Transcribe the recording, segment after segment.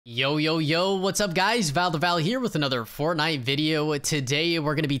Yo, what's up guys? VALtheVAL here with another Fortnite video. Today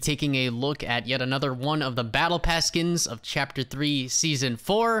we're going to be taking a look at yet another one of the Battle Pass skins of Chapter 3 Season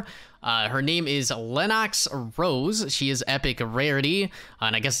 4. Her name is Lennox Rose. She is epic rarity,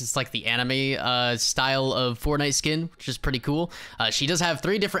 and I guess it's like the anime style of Fortnite skin, which is pretty cool. She does have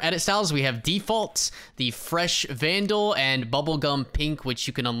 3 different edit styles. We have Default, the Fresh Vandal, and Bubblegum Pink, which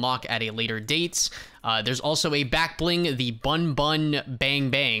you can unlock at a later date. There's also a back bling, the Bun Bun Bang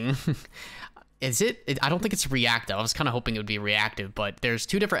Bang. Is it? I don't think it's reactive. I was kind of hoping it would be reactive, but there's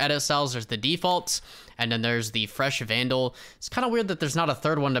 2 different edit styles. There's the Default, and then there's the Fresh Vandal. It's kind of weird that there's not a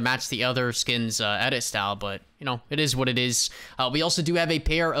third one to match the other skin's edit style, but, you know, it is what it is. We also do have a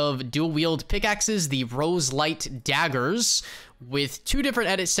pair of dual-wield pickaxes, the Rose Light Daggers, with 2 different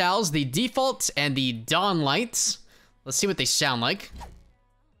edit styles, the Default and the Dawn Light. Let's see what they sound like.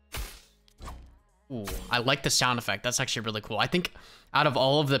 Ooh, I like the sound effect. That's actually really cool. I think out of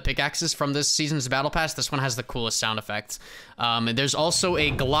all of the pickaxes from this season's Battle Pass, this one has the coolest sound effect. And there's also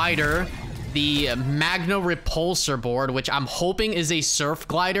a glider, the Magna Repulsor board, which I'm hoping is a surf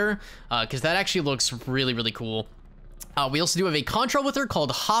glider, because that actually looks really, really cool. We also do have a contra with her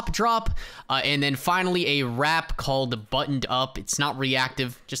called Hop Drop, and then finally a wrap called Buttoned Up. It's not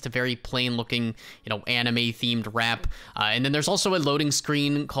reactive, just a very plain looking, you know, anime themed wrap. And then there's also a loading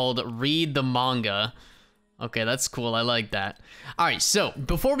screen called Read the Manga. Okay, that's cool. I like that. All right, so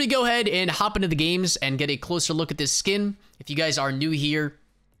before we go ahead and hop into the games and get a closer look at this skin, if you guys are new here,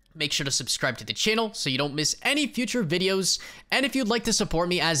 make sure to subscribe to the channel so you don't miss any future videos. And if you'd like to support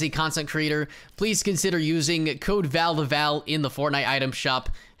me as a content creator, please consider using code VALtheVAL in the Fortnite item shop.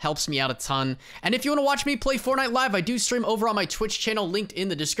 Helps me out a ton. And if you want to watch me play Fortnite live, I do stream over on my Twitch channel linked in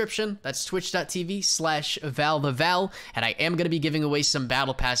the description. That's twitch.tv/VALtheVAL. And I am going to be giving away some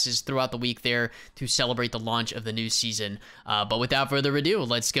battle passes throughout the week there to celebrate the launch of the new season. But without further ado,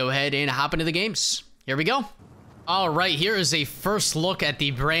 let's go ahead and hop into the games. Here we go. All right, here is a first look at the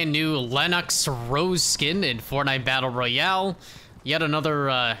brand new Lennox Rose skin in Fortnite Battle Royale. Yet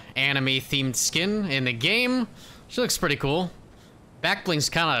another anime-themed skin in the game. She looks pretty cool. Backblink's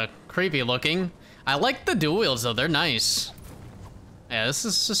kind of creepy looking. I like the dual wields though; they're nice. Yeah, this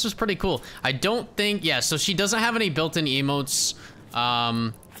is pretty cool. I don't think, yeah. So she doesn't have any built-in emotes.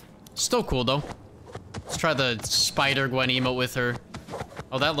 Still cool though. Let's try the Spider-Gwen emote with her.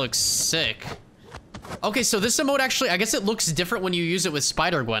 Oh, that looks sick. Okay, so this emote actually, I guess it looks different when you use it with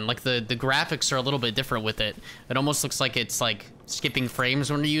Spider-Gwen. Like, the graphics are a little bit different with it. It almost looks like it's, like, skipping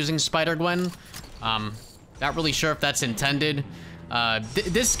frames when you're using Spider-Gwen. Not really sure if that's intended.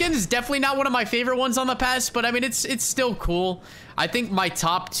 This skin is definitely not one of my favorite ones on the pass, but, I mean, it's still cool. I think my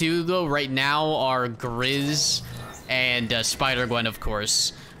top 2, though, right now are Grizz and Spider-Gwen, of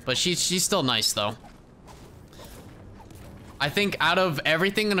course. But she's still nice, though. I think out of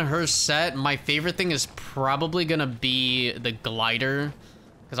everything in her set, my favorite thing is probably gonna be the glider,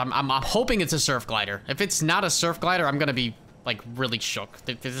 because I'm hoping it's a surf glider. If it's not a surf glider, I'm gonna be like really shook.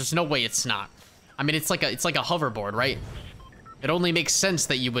 There's no way it's not. I mean, it's like a hoverboard, right? It only makes sense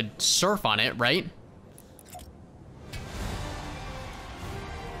that you would surf on it, right?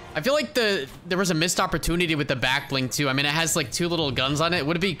 I feel like there was a missed opportunity with the back bling too. I mean, it has like 2 little guns on it.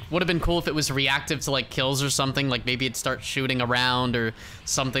 Would have been cool if it was reactive to like kills or something. Like maybe it'd start shooting around or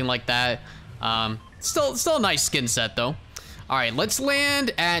something like that. Still a nice skin set though. All right, let's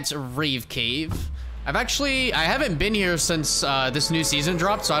land at Rave Cave. I haven't been here since this new season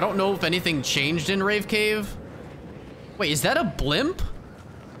dropped, so I don't know if anything changed in Rave Cave. Wait, is that a blimp?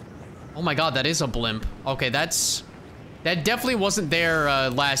 Oh my God, that is a blimp. Okay, that definitely wasn't there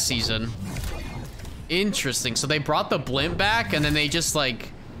last season. Interesting. So they brought the blimp back and then they just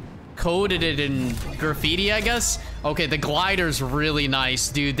like coded it in graffiti, I guess. Okay, the glider's really nice,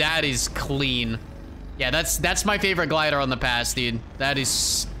 dude. That is clean. Yeah, that's my favorite glider on the pass, dude. That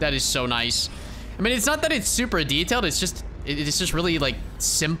is so nice. I mean, it's not that it's super detailed. It's just really like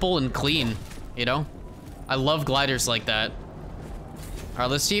simple and clean, you know? I love gliders like that. All right,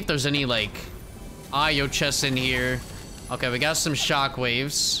 let's see if there's any like IO chests in here. Okay, we got some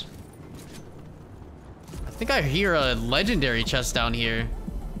shockwaves. I think I hear a legendary chest down here.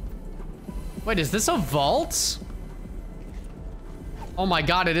 Wait, is this a vault? Oh my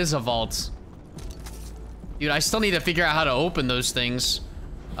God, it is a vault. Dude, I still need to figure out how to open those things.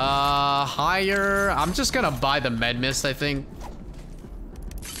 Higher. I'm just gonna buy the med mist, I think.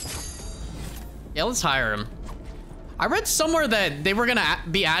 Yeah, let's hire him. I read somewhere that they were gonna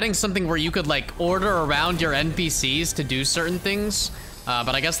be adding something where you could like order around your NPCs to do certain things,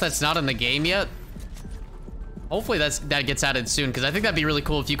 but I guess that's not in the game yet. Hopefully that gets added soon, because I think that'd be really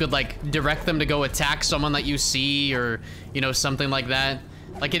cool if you could like direct them to go attack someone that you see, or you know, something like that.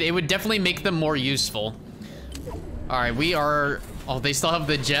 Like, it would definitely make them more useful. All right, we are... Oh, they still have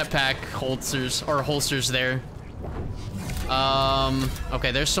the jetpack holsters there.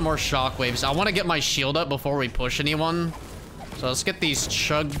 Okay, there's some more shockwaves. I want to get my shield up before we push anyone. So let's get these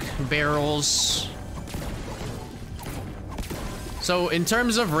chug barrels. So in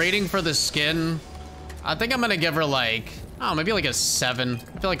terms of rating for the skin, I think I'm gonna give her like, oh, maybe like a 7.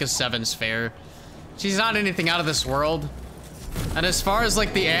 I feel like a 7's fair. She's not anything out of this world. And as far as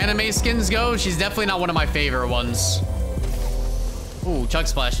like the anime skins go, she's definitely not one of my favorite ones. Ooh, chug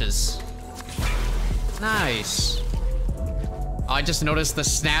splashes. Nice. Oh, I just noticed the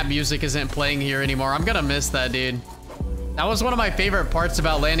snap music isn't playing here anymore. I'm gonna miss that, dude. That was one of my favorite parts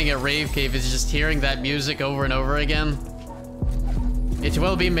about landing at Rave Cave, is just hearing that music over and over again. It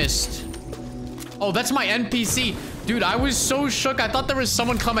will be missed. Oh, that's my NPC. Dude, I was so shook. I thought there was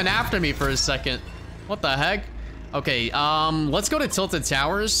someone coming after me for a second. What the heck? Okay, let's go to Tilted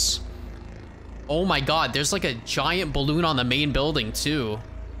Towers. Oh my god, there's like a giant balloon on the main building too.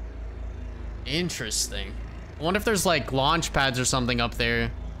 Interesting. I wonder if there's like launch pads or something up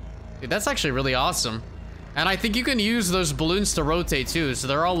there. Dude, that's actually really awesome. And I think you can use those balloons to rotate too. So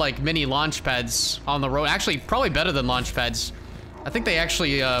they're all like mini launch pads on the road. Actually, probably better than launch pads. I think they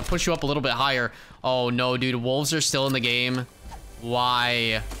actually push you up a little bit higher. Oh no, dude, wolves are still in the game.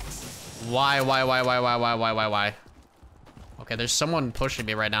 Why? Why? Okay, there's someone pushing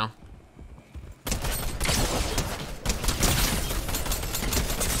me right now.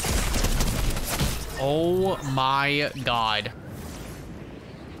 Oh my god.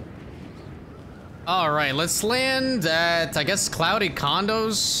 All right, let's land at, I guess, Cloudy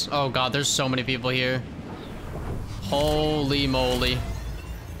Condos. Oh god, there's so many people here. Holy moly.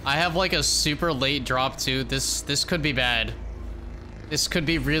 I have like a super late drop too. This could be bad. This could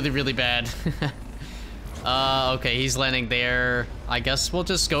be really, really bad. Okay, he's landing there. I guess we'll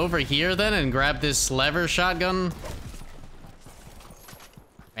just go over here then and grab this lever shotgun.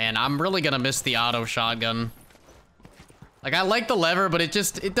 Man, I'm really gonna miss the auto shotgun. Like, I like the lever, but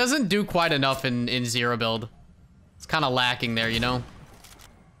it doesn't do quite enough in zero build. It's kind of lacking there, you know?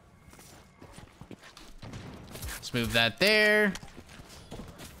 Let's move that there.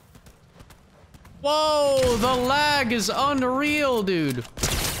 Whoa, the lag is unreal, dude.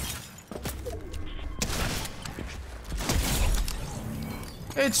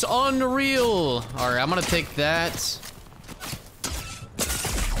 It's unreal. All right, I'm gonna take that.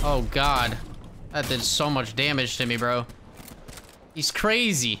 Oh god, that did so much damage to me, bro. He's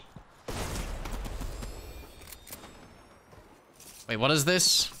crazy. Wait, what is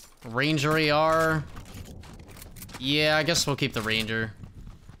this? Ranger AR. Yeah, I guess we'll keep the Ranger.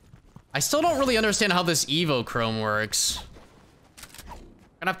 I still don't really understand how this Evo Chrome works. I'm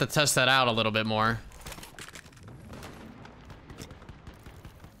gonna have to test that out a little bit more.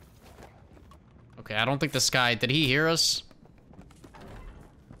 Okay, I don't think this guy, did he hear us?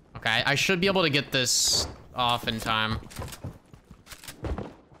 Okay, I should be able to get this off in time.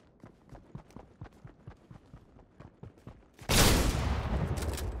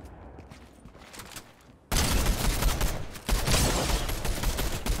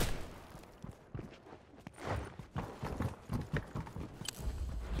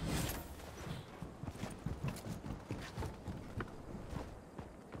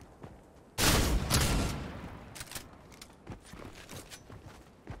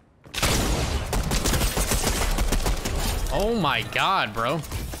 Oh my god, bro.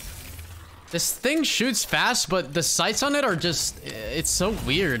 This thing shoots fast, but the sights on it are just... It's so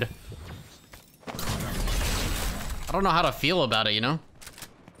weird. I don't know how to feel about it, you know?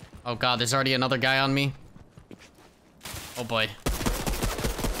 Oh god, there's already another guy on me. Oh boy.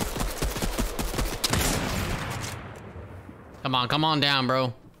 Come on down,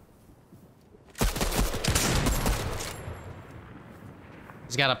 bro.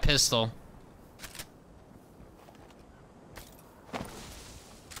 He's got a pistol.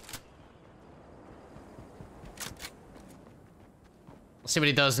 Let's see what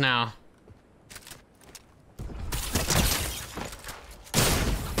he does now.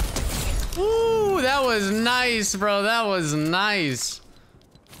 Ooh, that was nice, bro. That was nice.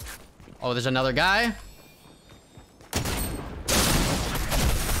 Oh, there's another guy.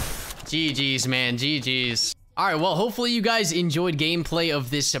 GG's, man. GG's. All right, well, hopefully you guys enjoyed gameplay of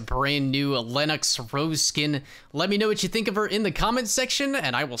this brand new Lennox Rose skin. Let me know what you think of her in the comments section,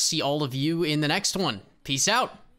 and I will see all of you in the next one. Peace out.